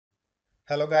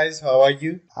Hello guys, how are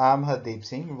you? I'm Hardeep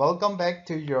Singh. Welcome back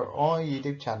to your own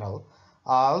YouTube channel.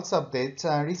 IELTS updates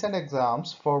and recent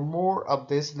exams. For more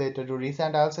updates related to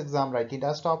recent IELTS exam writing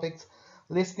test topics,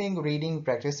 listening, reading,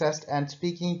 practice test, and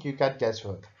speaking, you can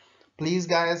guesswork. Please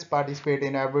guys participate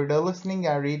in everyday listening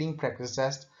and reading practice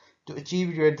test to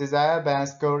achieve your desired band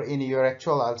score in your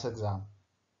actual IELTS exam.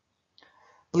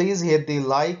 Please hit the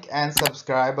like and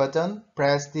subscribe button.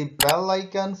 Press the bell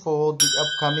icon for the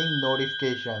upcoming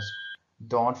notifications.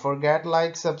 Don't forget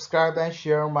like, subscribe and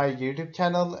share my YouTube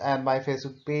channel and my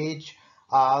Facebook page,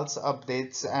 IELTS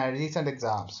updates and recent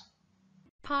exams.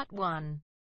 Part 1.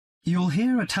 You'll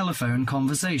hear a telephone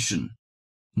conversation.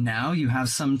 Now you have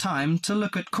some time to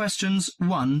look at questions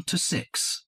 1 to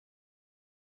 6.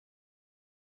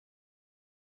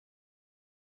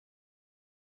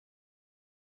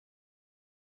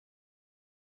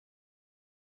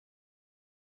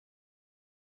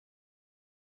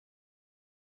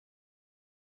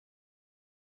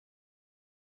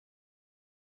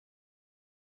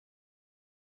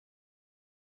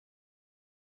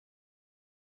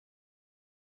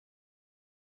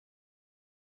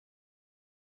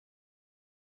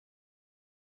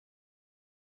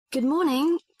 Good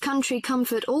morning, Country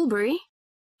Comfort Albury.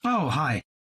 Oh, hi.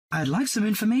 I'd like some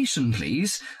information,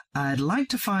 please. I'd like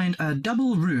to find a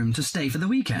double room to stay for the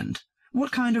weekend.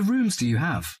 What kind of rooms do you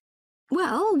have?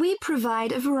 Well, we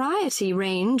provide a variety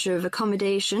range of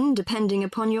accommodation depending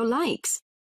upon your likes.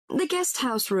 The guest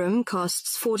house room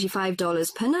costs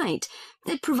 $45 per night.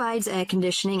 It provides air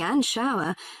conditioning and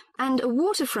shower, and a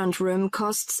waterfront room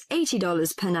costs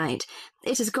 $80 per night.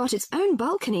 It has got its own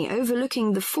balcony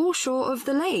overlooking the foreshore of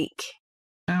the lake.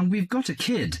 We've got a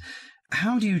kid.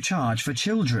 How do you charge for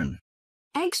children?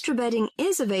 Extra bedding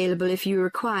is available if you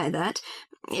require that.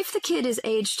 If the kid is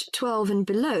aged 12 and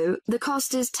below, the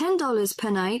cost is $10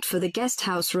 per night for the guest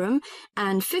house room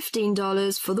and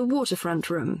 $15 for the waterfront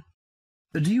room.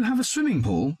 Do you have a swimming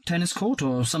pool, tennis court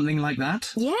or something like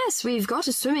that? Yes, we've got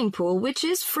a swimming pool, which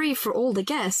is free for all the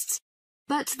guests.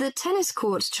 But the tennis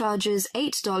court charges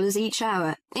 $8 each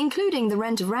hour, including the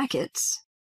rent of rackets.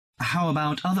 How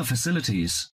about other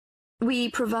facilities? We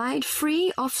provide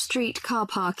free off-street car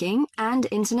parking and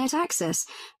internet access.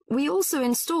 We also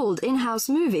installed in-house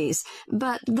movies,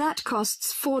 but that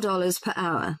costs $4 per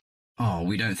hour. Oh,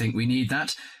 we don't think we need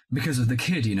that. Because of the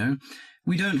kid, you know.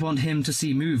 We don't want him to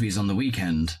see movies on the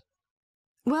weekend.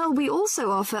 Well, we also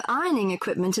offer ironing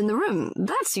equipment in the room.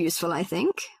 That's useful, I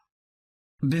think.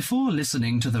 Before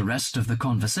listening to the rest of the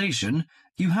conversation,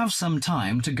 you have some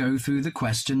time to go through the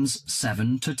questions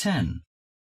 7 to 10.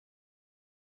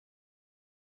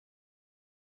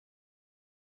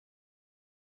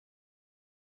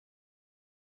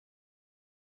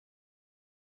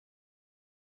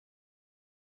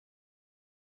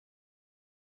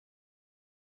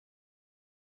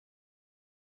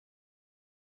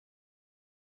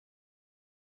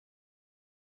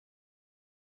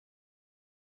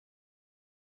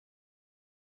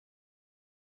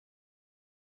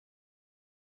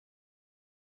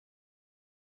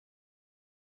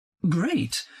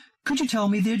 Great. Could you tell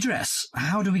me the address?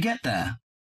 How do we get there?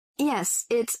 Yes,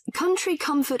 it's Country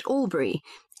Comfort Albury,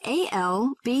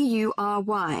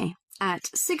 Albury, at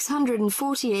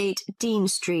 648 Dean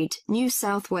Street, New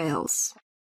South Wales.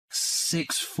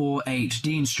 648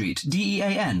 Dean Street,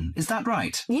 Dean, is that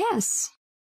right? Yes.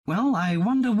 Well, I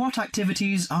wonder what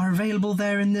activities are available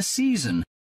there in this season.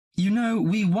 You know,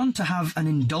 we want to have an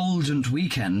indulgent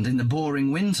weekend in the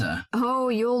boring winter. Oh,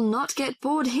 you'll not get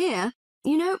bored here.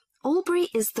 You know, Albury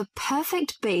is the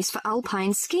perfect base for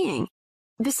alpine skiing.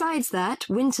 Besides that,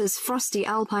 winter's frosty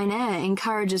alpine air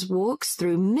encourages walks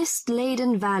through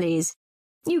mist-laden valleys.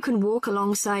 You can walk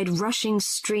alongside rushing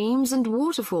streams and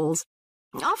waterfalls.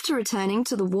 After returning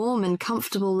to the warm and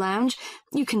comfortable lounge,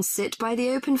 you can sit by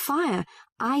the open fire.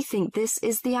 I think this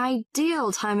is the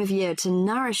ideal time of year to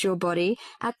nourish your body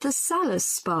at the Salus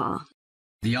Spa.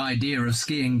 The idea of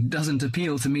skiing doesn't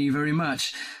appeal to me very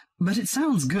much, but it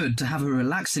sounds good to have a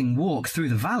relaxing walk through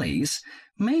the valleys.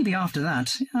 Maybe after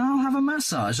that, I'll have a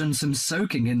massage and some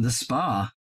soaking in the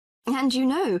spa. And you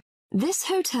know, this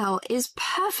hotel is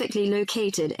perfectly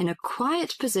located in a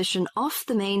quiet position off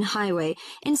the main highway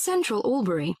in central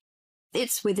Albury.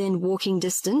 It's within walking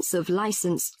distance of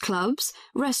licensed clubs,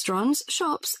 restaurants,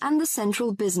 shops, and the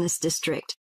central business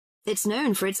district. It's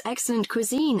known for its excellent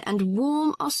cuisine and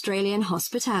warm Australian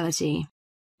hospitality.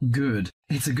 Good.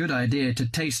 It's a good idea to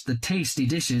taste the tasty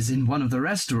dishes in one of the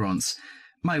restaurants.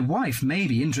 My wife may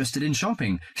be interested in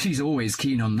shopping. She's always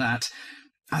keen on that.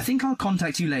 I think I'll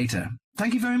contact you later.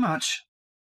 Thank you very much.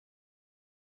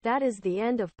 That is the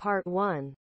end of part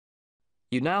 1.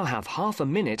 You now have half a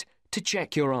minute to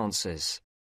check your answers.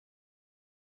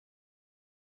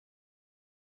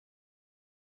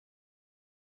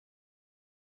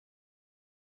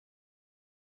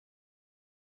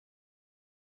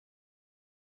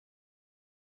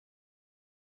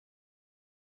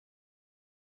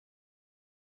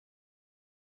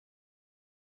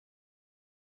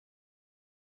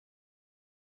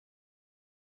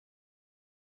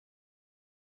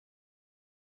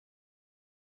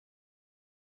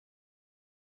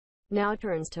 Now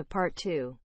turns to Part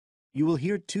 2. You will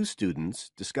hear two students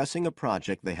discussing a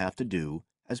project they have to do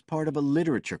as part of a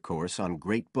literature course on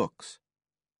great books.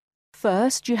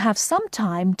 First, you have some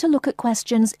time to look at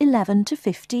questions 11 to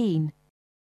 15.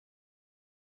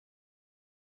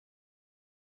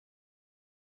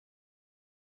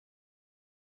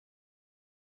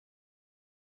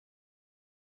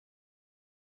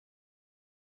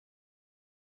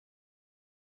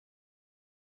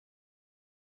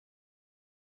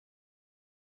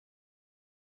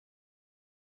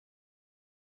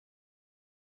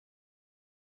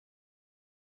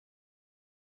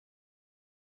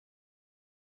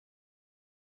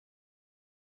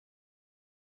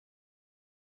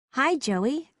 Hi,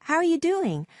 Joey. How are you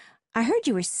doing? I heard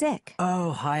you were sick.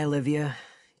 Oh, hi, Olivia.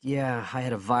 Yeah, I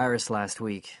had a virus last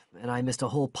week, and I missed a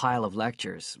whole pile of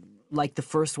lectures, like the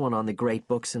first one on the great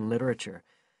books in literature,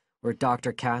 where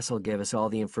Dr. Castle gave us all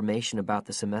the information about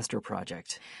the semester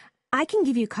project. I can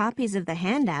give you copies of the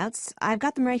handouts. I've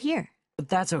got them right here. But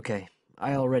that's okay.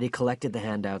 I already collected the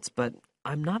handouts, but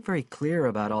I'm not very clear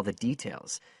about all the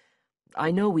details.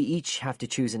 I know we each have to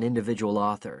choose an individual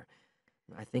author.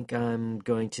 I think I'm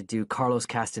going to do Carlos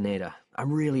Castaneda.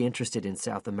 I'm really interested in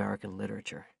South American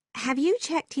literature. Have you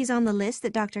checked he's on the list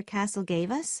that Dr. Castle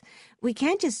gave us? We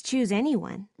can't just choose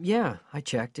anyone. Yeah, I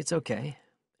checked. It's okay.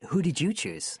 Who did you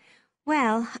choose?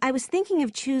 Well, I was thinking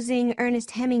of choosing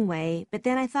Ernest Hemingway, but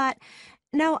then I thought,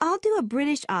 no, I'll do a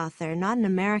British author, not an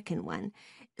American one.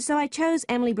 So I chose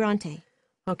Emily Bronte.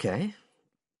 Okay.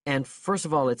 And first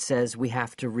of all, it says we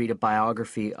have to read a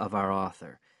biography of our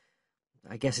author.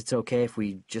 I guess it's okay if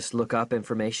we just look up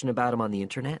information about him on the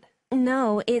internet?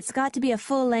 No, it's got to be a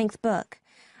full-length book.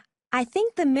 I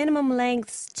think the minimum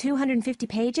length's 250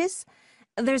 pages.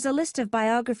 There's a list of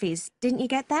biographies. Didn't you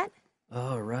get that?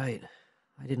 Oh, right.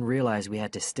 I didn't realize we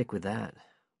had to stick with that.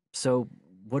 So,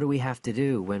 what do we have to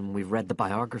do when we've read the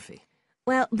biography?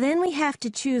 Well, then we have to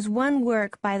choose one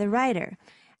work by the writer.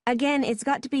 Again, it's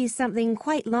got to be something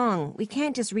quite long. We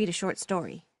can't just read a short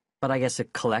story. But I guess a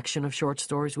collection of short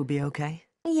stories would be okay?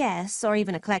 Yes, or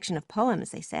even a collection of poems,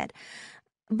 they said.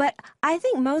 But I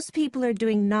think most people are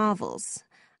doing novels.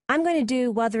 I'm going to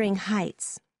do Wuthering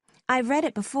Heights. I've read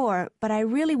it before, but I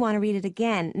really want to read it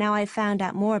again now I've found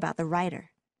out more about the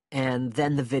writer. And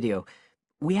then the video.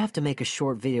 We have to make a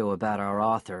short video about our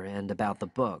author and about the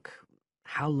book.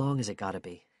 How long has it got to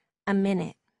be? A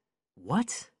minute.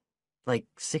 What? Like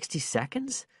 60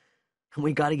 seconds?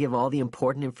 We got to give all the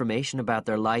important information about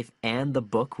their life and the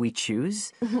book we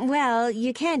choose? Well,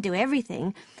 you can't do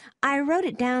everything. I wrote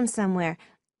it down somewhere.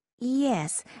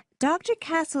 Yes, Dr.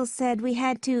 Castle said we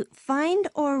had to find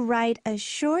or write a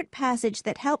short passage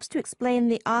that helps to explain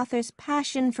the author's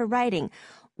passion for writing,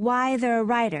 why they're a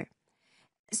writer.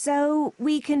 So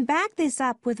we can back this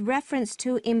up with reference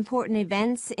to important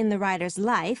events in the writer's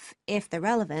life, if they're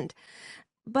relevant.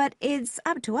 But it's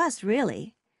up to us,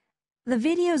 really. The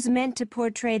video's meant to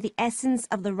portray the essence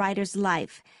of the writer's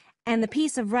life and the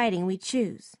piece of writing we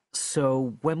choose.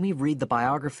 So, when we read the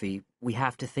biography, we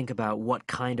have to think about what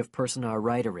kind of person our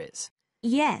writer is.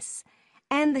 Yes,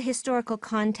 and the historical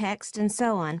context and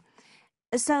so on.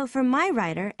 So for my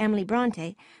writer, Emily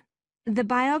Bronte, the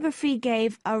biography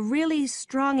gave a really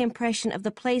strong impression of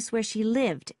the place where she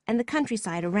lived and the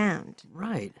countryside around.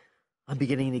 Right. I'm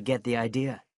beginning to get the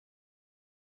idea.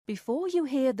 Before you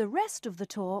hear the rest of the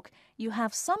talk, you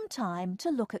have some time to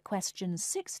look at questions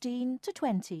 16 to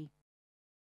 20.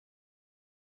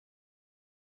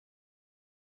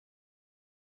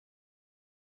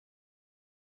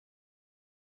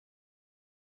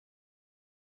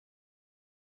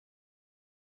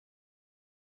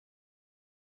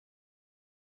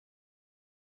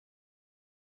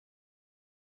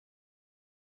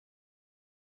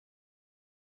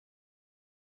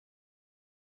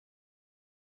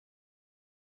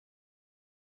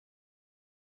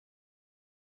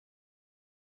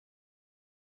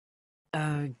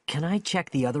 Can I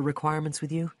check the other requirements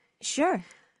with you? Sure.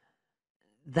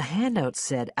 The handout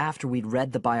said after we'd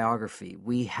read the biography,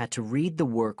 we had to read the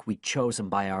work we'd chosen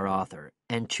by our author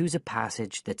and choose a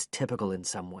passage that's typical in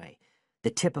some way,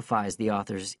 that typifies the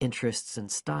author's interests and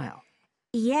style.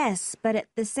 Yes, but at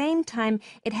the same time,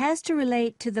 it has to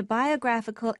relate to the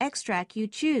biographical extract you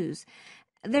choose.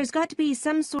 There's got to be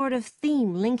some sort of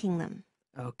theme linking them.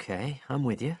 Okay, I'm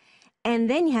with you. And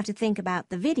then you have to think about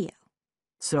the video.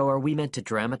 So are we meant to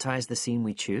dramatize the scene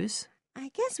we choose? I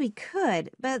guess we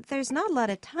could, but there's not a lot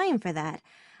of time for that.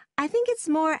 I think it's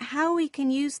more how we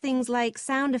can use things like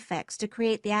sound effects to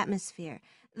create the atmosphere,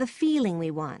 the feeling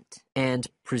we want. And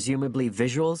presumably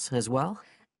visuals as well?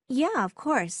 Yeah, of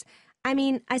course. I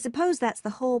mean, I suppose that's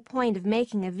the whole point of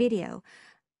making a video.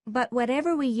 But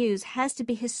whatever we use has to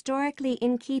be historically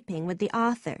in keeping with the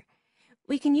author.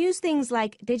 We can use things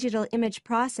like digital image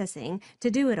processing to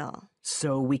do it all.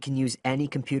 So we can use any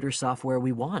computer software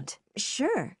we want?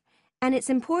 Sure. And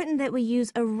it's important that we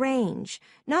use a range,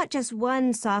 not just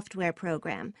one software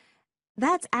program.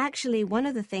 That's actually one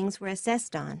of the things we're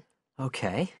assessed on.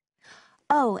 Okay.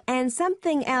 Oh, and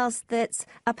something else that's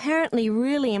apparently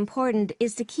really important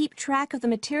is to keep track of the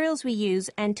materials we use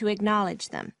and to acknowledge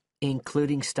them.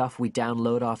 Including stuff we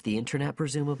download off the internet,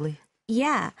 presumably?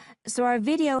 Yeah, so our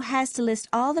video has to list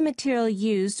all the material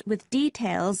used with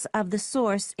details of the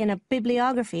source in a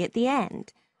bibliography at the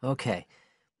end. Okay.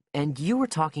 And you were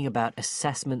talking about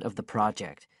assessment of the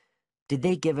project. Did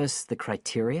they give us the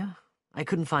criteria? I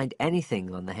couldn't find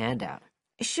anything on the handout.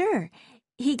 Sure.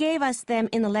 He gave us them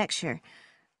in the lecture.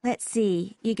 Let's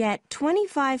see, you get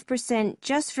 25%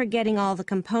 just for getting all the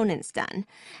components done.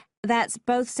 That's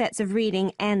both sets of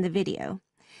reading and the video.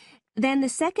 Then the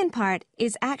second part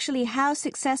is actually how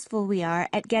successful we are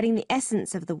at getting the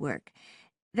essence of the work.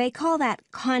 They call that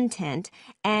content,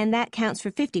 and that counts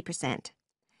for 50%.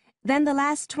 Then the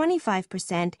last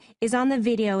 25% is on the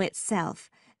video itself,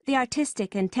 the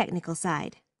artistic and technical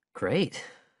side. Great.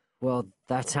 Well,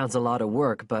 that sounds a lot of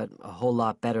work, but a whole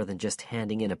lot better than just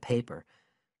handing in a paper.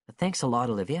 Thanks a lot,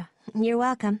 Olivia. You're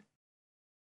welcome.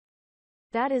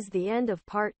 That is the end of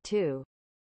part 2.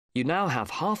 You now have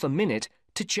half a minute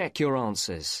to check your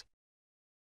answers.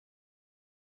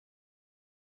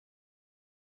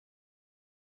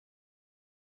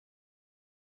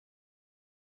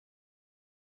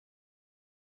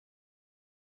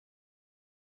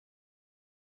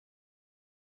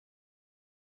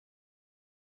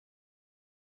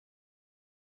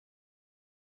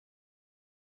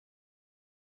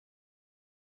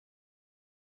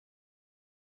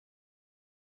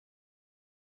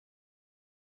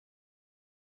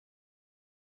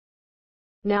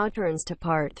 Now turns to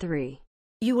part 3.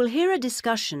 You will hear a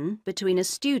discussion between a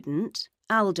student,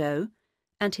 Aldo,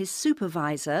 and his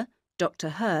supervisor, Dr.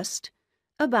 Hurst,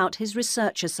 about his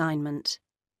research assignment.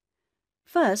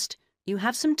 First, you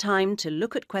have some time to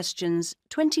look at questions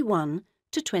 21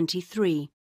 to 23.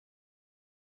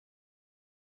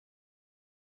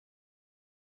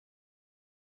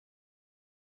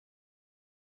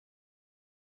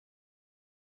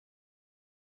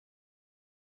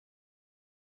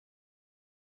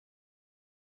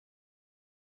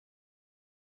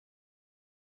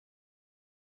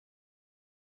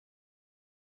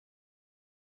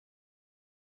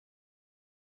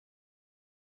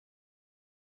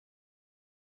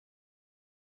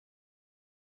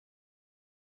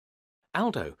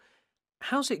 Aldo,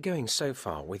 how's it going so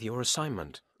far with your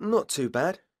assignment? Not too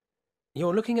bad.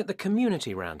 You're looking at the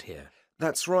community round here.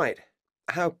 That's right.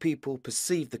 How people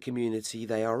perceive the community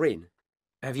they are in.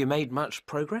 Have you made much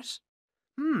progress?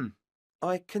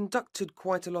 I conducted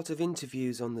quite a lot of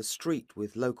interviews on the street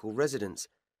with local residents.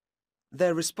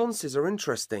 Their responses are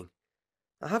interesting.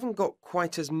 I haven't got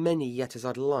quite as many yet as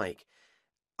I'd like.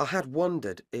 I had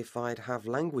wondered if I'd have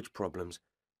language problems,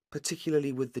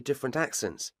 particularly with the different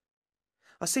accents.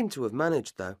 I seem to have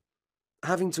managed, though.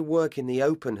 Having to work in the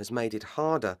open has made it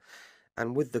harder,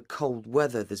 and with the cold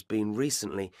weather there's been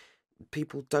recently,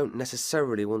 people don't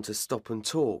necessarily want to stop and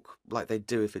talk like they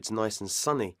do if it's nice and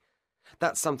sunny.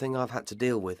 That's something I've had to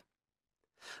deal with.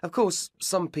 Of course,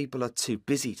 some people are too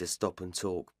busy to stop and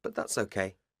talk, but that's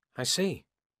okay. I see.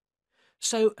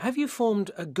 So, have you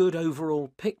formed a good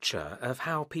overall picture of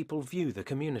how people view the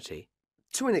community?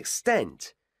 To an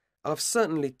extent. I've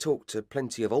certainly talked to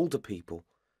plenty of older people.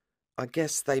 I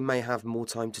guess they may have more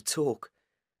time to talk.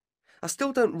 I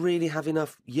still don't really have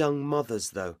enough young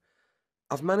mothers, though.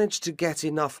 I've managed to get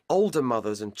enough older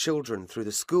mothers and children through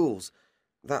the schools.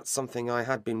 That's something I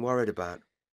had been worried about.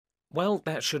 Well,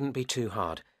 that shouldn't be too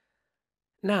hard.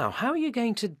 Now, how are you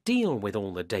going to deal with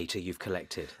all the data you've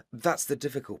collected? That's the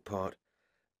difficult part.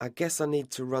 I guess I need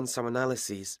to run some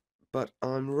analyses, but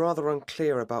I'm rather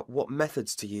unclear about what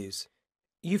methods to use.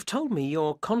 You've told me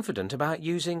you're confident about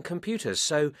using computers,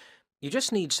 so you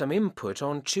just need some input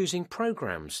on choosing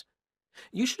programs.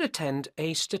 You should attend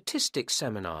a statistics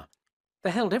seminar.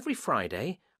 They're held every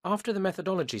Friday after the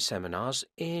methodology seminars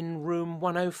in room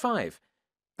 105.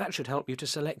 That should help you to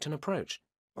select an approach.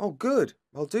 Oh, good.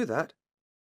 I'll do that.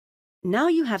 Now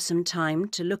you have some time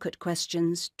to look at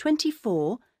questions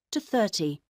 24 to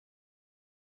 30.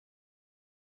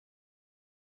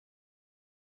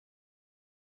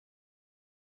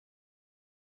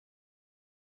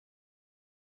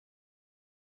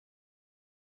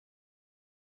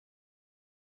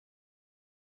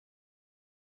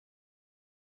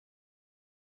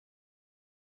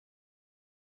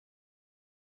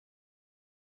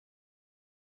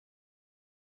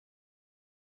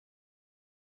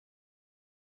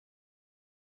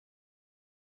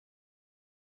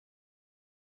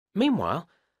 Meanwhile,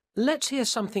 let's hear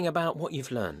something about what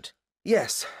you've learned.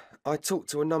 Yes, I talked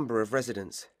to a number of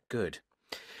residents. Good.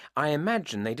 I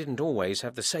imagine they didn't always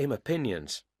have the same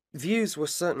opinions. Views were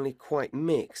certainly quite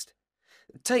mixed.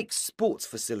 Take sports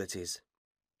facilities.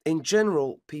 In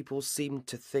general, people seemed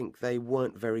to think they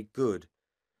weren't very good.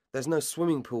 There's no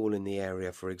swimming pool in the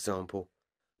area, for example.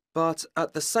 But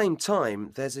at the same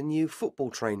time, there's a new football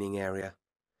training area.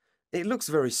 It looks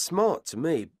very smart to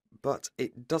me, but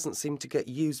it doesn't seem to get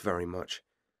used very much.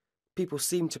 People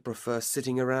seem to prefer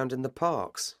sitting around in the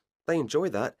parks. They enjoy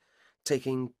that,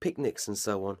 taking picnics and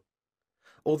so on.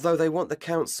 Although they want the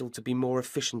council to be more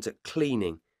efficient at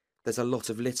cleaning, there's a lot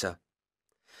of litter.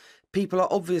 People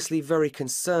are obviously very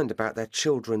concerned about their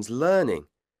children's learning.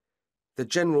 The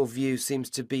general view seems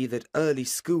to be that early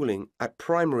schooling at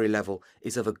primary level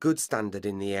is of a good standard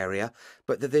in the area,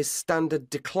 but that this standard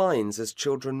declines as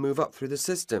children move up through the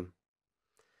system.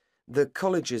 The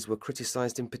colleges were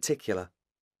criticised in particular.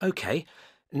 OK.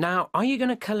 Now, are you going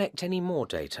to collect any more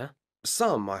data?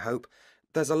 Some, I hope.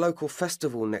 There's a local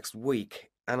festival next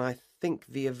week, and I think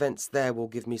the events there will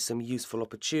give me some useful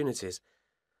opportunities.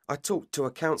 I talked to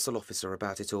a council officer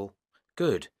about it all.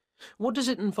 Good. What does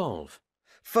it involve?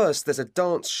 First, there's a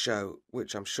dance show,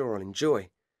 which I'm sure I'll enjoy.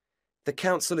 The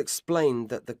council explained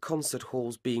that the concert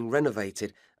hall's being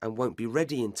renovated and won't be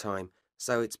ready in time,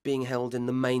 so it's being held in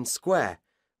the main square,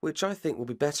 which I think will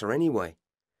be better anyway.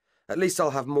 At least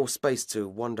I'll have more space to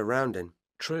wander around in.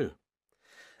 True.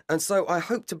 And so I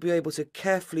hope to be able to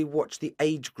carefully watch the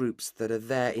age groups that are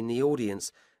there in the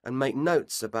audience and make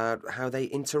notes about how they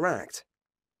interact.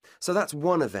 So that's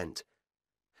one event.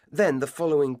 Then the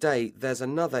following day there's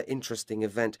another interesting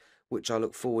event which I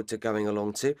look forward to going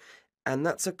along to, and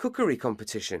that's a cookery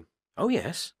competition. Oh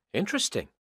yes, interesting.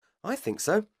 I think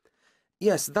so.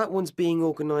 Yes, that one's being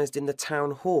organised in the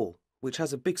town hall, which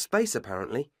has a big space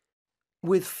apparently.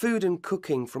 With food and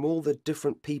cooking from all the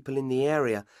different people in the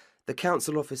area, the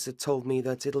council officer told me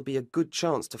that it'll be a good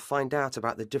chance to find out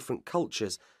about the different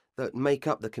cultures that make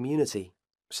up the community.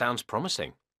 Sounds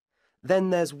promising. Then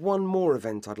there's one more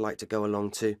event I'd like to go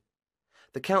along to.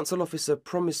 The council officer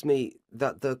promised me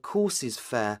that the courses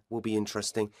fair will be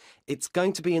interesting. It's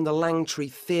going to be in the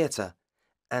Langtree Theatre,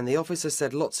 and the officer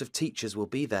said lots of teachers will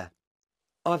be there.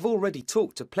 I've already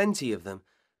talked to plenty of them,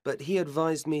 but he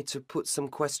advised me to put some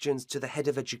questions to the head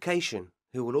of education,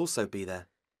 who will also be there.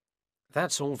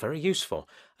 That's all very useful.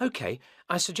 OK,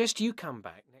 I suggest you come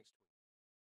back next week.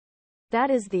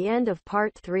 That is the end of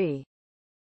part 3.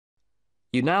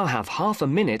 You now have half a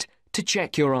minute to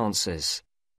check your answers.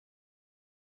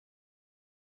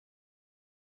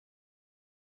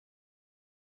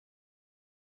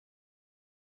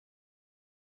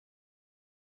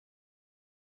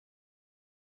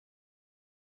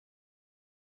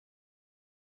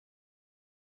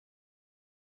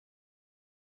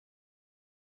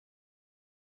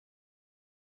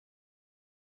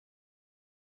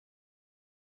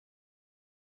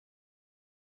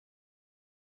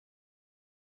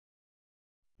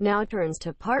 Now turns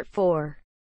to part 4.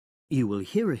 You will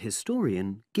hear a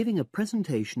historian giving a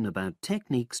presentation about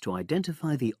techniques to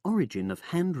identify the origin of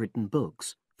handwritten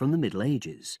books from the Middle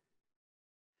Ages.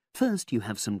 First, you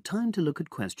have some time to look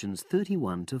at questions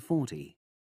 31 to 40.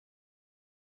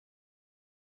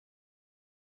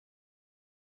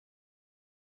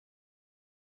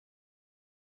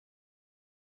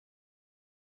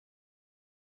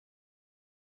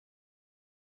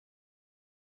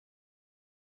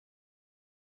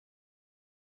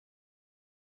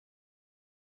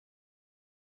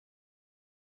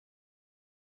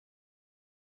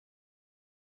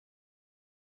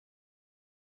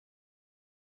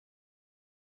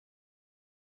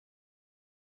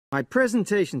 My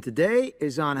presentation today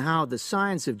is on how the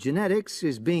science of genetics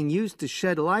is being used to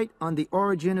shed light on the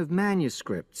origin of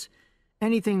manuscripts,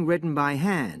 anything written by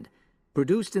hand,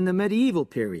 produced in the medieval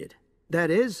period,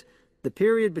 that is, the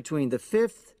period between the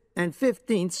 5th and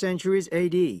 15th centuries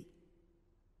AD.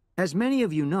 As many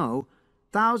of you know,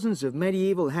 thousands of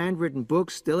medieval handwritten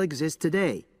books still exist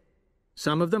today.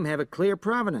 Some of them have a clear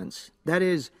provenance. That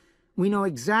is, we know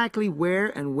exactly where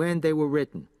and when they were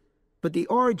written. But the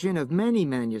origin of many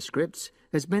manuscripts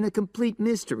has been a complete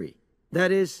mystery.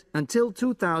 That is, until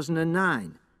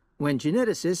 2009, when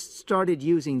geneticists started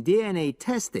using DNA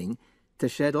testing to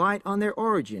shed light on their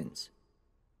origins.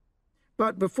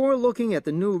 But before looking at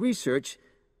the new research,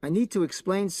 I need to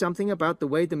explain something about the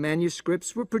way the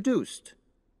manuscripts were produced,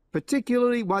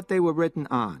 particularly what they were written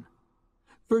on.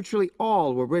 Virtually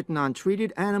all were written on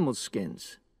treated animal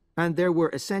skins, and there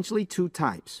were essentially two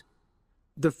types.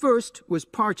 The first was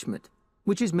parchment,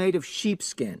 which is made of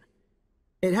sheepskin.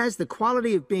 It has the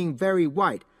quality of being very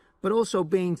white, but also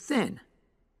being thin.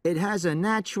 It has a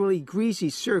naturally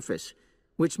greasy surface,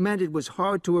 which meant it was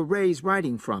hard to erase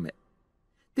writing from it.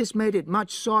 This made it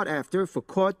much sought after for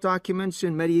court documents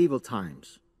in medieval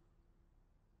times.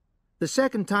 The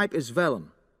second type is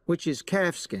vellum, which is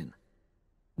calfskin.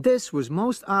 This was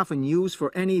most often used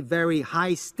for any very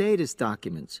high-status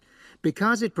documents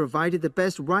because it provided the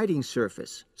best writing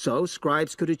surface, so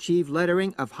scribes could achieve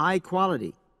lettering of high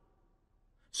quality.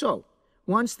 So,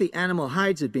 once the animal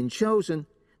hides had been chosen,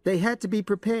 they had to be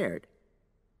prepared.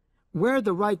 Where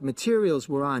the right materials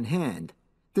were on hand,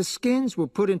 the skins were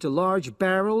put into large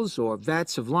barrels or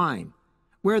vats of lime,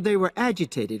 where they were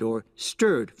agitated or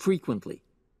stirred frequently.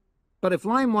 But if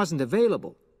lime wasn't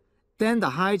available, then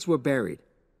the hides were buried.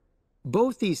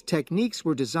 Both these techniques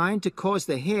were designed to cause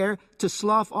the hair to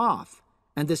slough off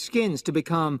and the skins to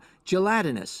become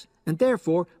gelatinous and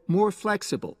therefore more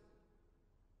flexible.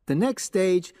 The next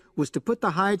stage was to put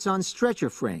the hides on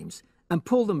stretcher frames and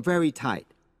pull them very tight.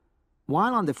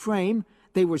 While on the frame,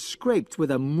 they were scraped with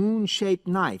a moon-shaped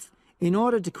knife in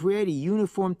order to create a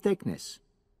uniform thickness.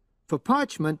 For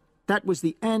parchment, that was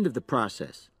the end of the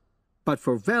process. But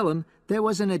for vellum, there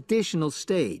was an additional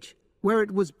stage, where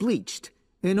it was bleached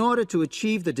in order to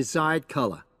achieve the desired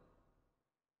color.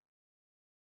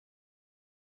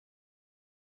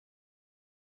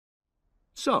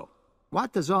 So,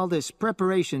 what does all this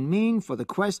preparation mean for the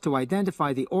quest to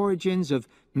identify the origins of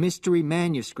mystery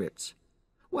manuscripts?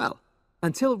 Well,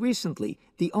 until recently,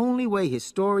 the only way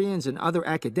historians and other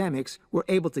academics were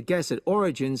able to guess at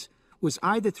origins was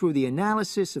either through the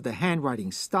analysis of the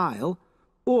handwriting style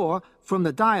or from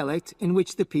the dialect in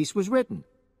which the piece was written.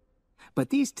 But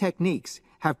these techniques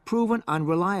have proven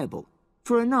unreliable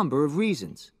for a number of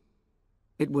reasons.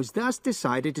 It was thus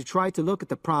decided to try to look at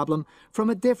the problem from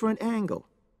a different angle,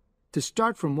 to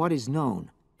start from what is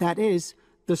known, that is,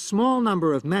 the small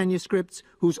number of manuscripts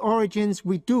whose origins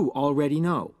we do already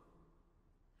know.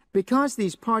 Because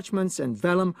these parchments and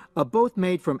vellum are both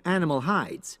made from animal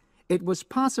hides, it was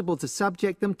possible to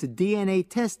subject them to DNA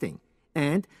testing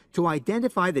and to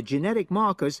identify the genetic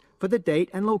markers for the date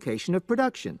and location of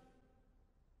production.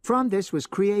 From this was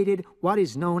created what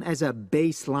is known as a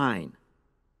baseline.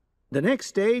 The next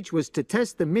stage was to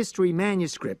test the mystery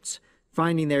manuscripts,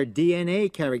 finding their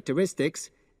DNA characteristics,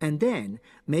 and then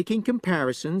making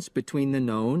comparisons between the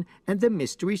known and the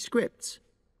mystery scripts.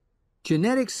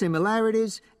 Genetic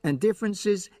similarities and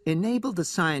differences enabled the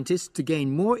scientists to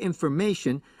gain more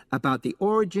information about the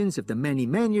origins of the many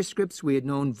manuscripts we had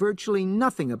known virtually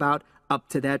nothing about up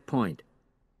to that point.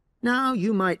 Now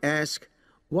you might ask,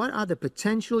 what are the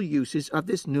potential uses of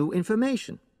this new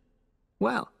information?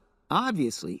 Well,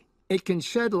 obviously, it can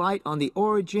shed light on the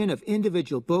origin of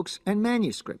individual books and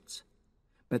manuscripts.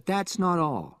 But that's not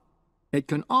all. It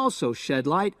can also shed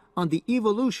light on the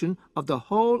evolution of the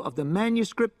whole of the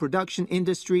manuscript production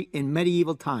industry in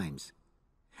medieval times.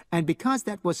 And because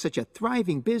that was such a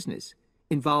thriving business,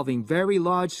 involving very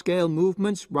large-scale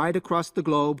movements right across the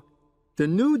globe, the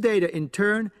new data in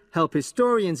turn help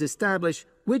historians establish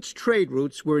which trade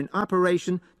routes were in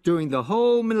operation during the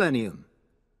whole millennium.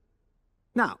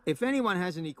 Now, if anyone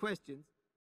has any questions...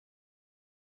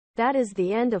 That is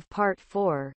the end of part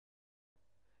 4.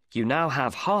 You now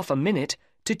have half a minute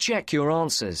to check your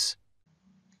answers.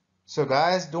 So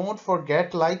guys, don't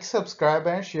forget like, subscribe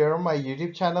and share my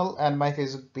YouTube channel and my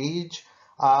Facebook page,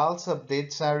 IELTS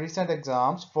updates and recent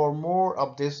exams. For more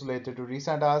updates related to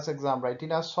recent IELTS exam writing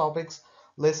test topics,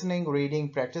 listening,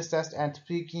 reading, practice test and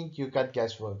speaking, you got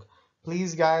guesswork.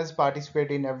 Please guys,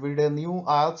 participate in everyday new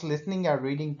IELTS listening and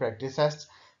reading practice tests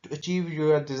to achieve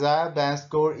your desired band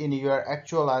score in your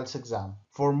actual IELTS exam.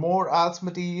 For more IELTS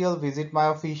material, visit my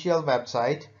official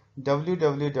website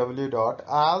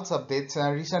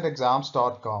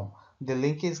www.ieltsupdatesandrecentexams.com. The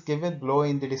link is given below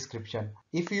in the description.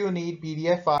 If you need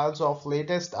PDF files of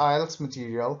latest IELTS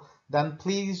material, then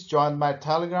please join my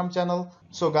Telegram channel.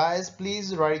 So guys,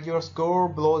 please write your score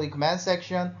below the comment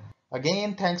section.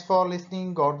 Again, thanks for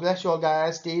listening. God bless you all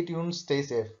guys. Stay tuned, stay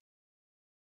safe.